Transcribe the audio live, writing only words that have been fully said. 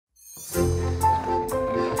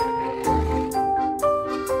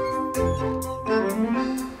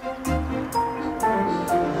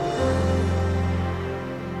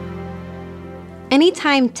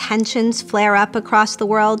time tensions flare up across the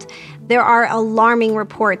world, there are alarming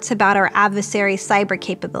reports about our adversaries' cyber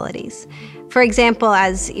capabilities. For example,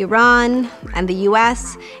 as Iran and the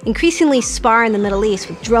US increasingly spar in the Middle East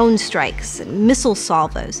with drone strikes and missile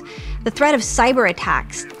salvos, the threat of cyber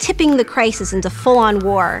attacks tipping the crisis into full-on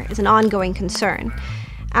war is an ongoing concern.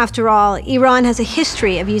 After all, Iran has a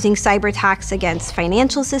history of using cyber attacks against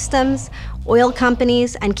financial systems, oil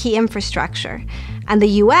companies, and key infrastructure. And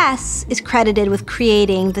the US is credited with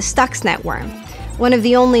creating the Stuxnet worm, one of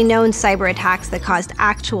the only known cyber attacks that caused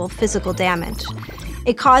actual physical damage.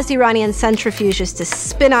 It caused Iranian centrifuges to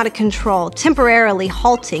spin out of control, temporarily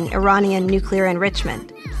halting Iranian nuclear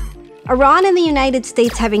enrichment. Iran and the United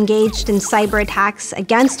States have engaged in cyber attacks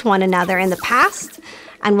against one another in the past,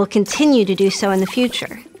 and will continue to do so in the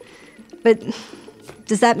future. But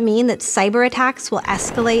does that mean that cyber attacks will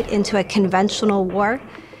escalate into a conventional war?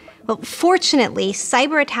 Well, fortunately,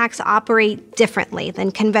 cyber attacks operate differently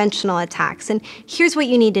than conventional attacks, and here's what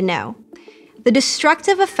you need to know. The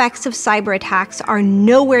destructive effects of cyber attacks are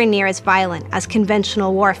nowhere near as violent as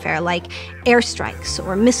conventional warfare, like airstrikes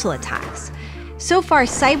or missile attacks. So far,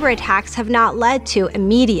 cyber attacks have not led to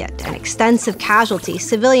immediate and extensive casualties,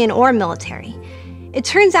 civilian or military. It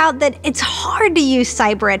turns out that it's hard to use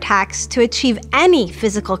cyber attacks to achieve any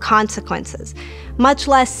physical consequences, much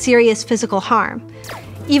less serious physical harm.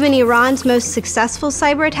 Even Iran's most successful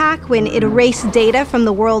cyber attack, when it erased data from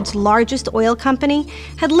the world's largest oil company,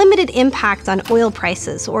 had limited impact on oil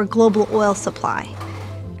prices or global oil supply.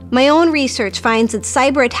 My own research finds that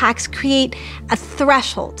cyber attacks create a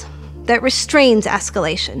threshold that restrains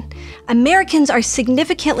escalation. Americans are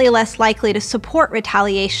significantly less likely to support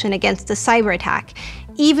retaliation against a cyber attack,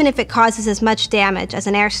 even if it causes as much damage as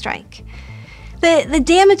an airstrike. The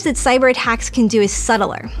damage that cyber attacks can do is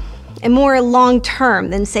subtler and more long-term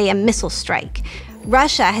than, say, a missile strike.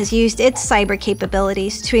 Russia has used its cyber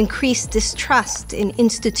capabilities to increase distrust in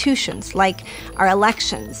institutions like our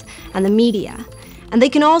elections and the media. And they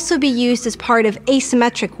can also be used as part of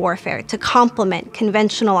asymmetric warfare to complement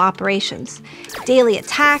conventional operations. Daily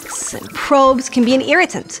attacks and probes can be an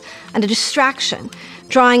irritant and a distraction,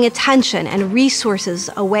 drawing attention and resources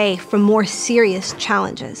away from more serious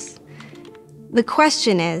challenges. The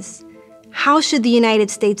question is, how should the United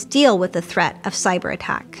States deal with the threat of cyber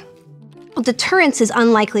attack? Well, deterrence is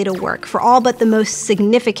unlikely to work for all but the most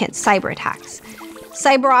significant cyber attacks.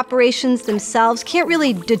 Cyber operations themselves can't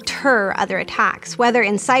really deter other attacks, whether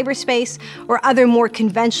in cyberspace or other more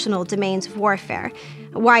conventional domains of warfare.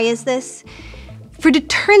 Why is this? For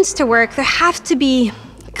deterrence to work, there have to be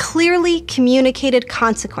clearly communicated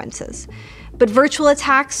consequences. But virtual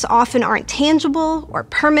attacks often aren't tangible or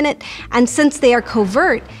permanent, and since they are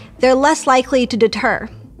covert, they're less likely to deter,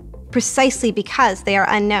 precisely because they are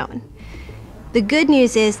unknown. The good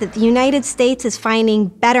news is that the United States is finding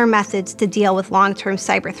better methods to deal with long-term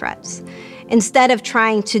cyber threats. Instead of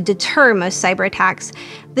trying to deter most cyber attacks,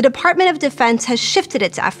 the Department of Defense has shifted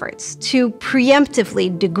its efforts to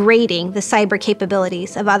preemptively degrading the cyber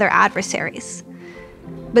capabilities of other adversaries.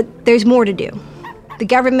 But there's more to do. The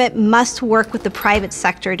government must work with the private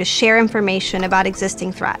sector to share information about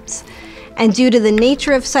existing threats. And due to the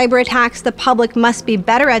nature of cyber attacks, the public must be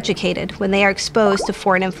better educated when they are exposed to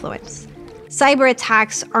foreign influence. Cyber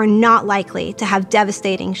attacks are not likely to have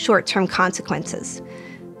devastating short-term consequences,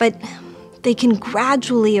 but they can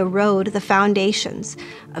gradually erode the foundations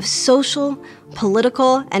of social,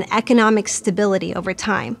 political, and economic stability over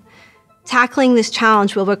time. Tackling this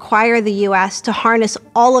challenge will require the U.S. to harness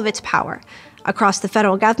all of its power across the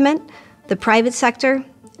federal government, the private sector,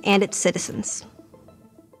 and its citizens.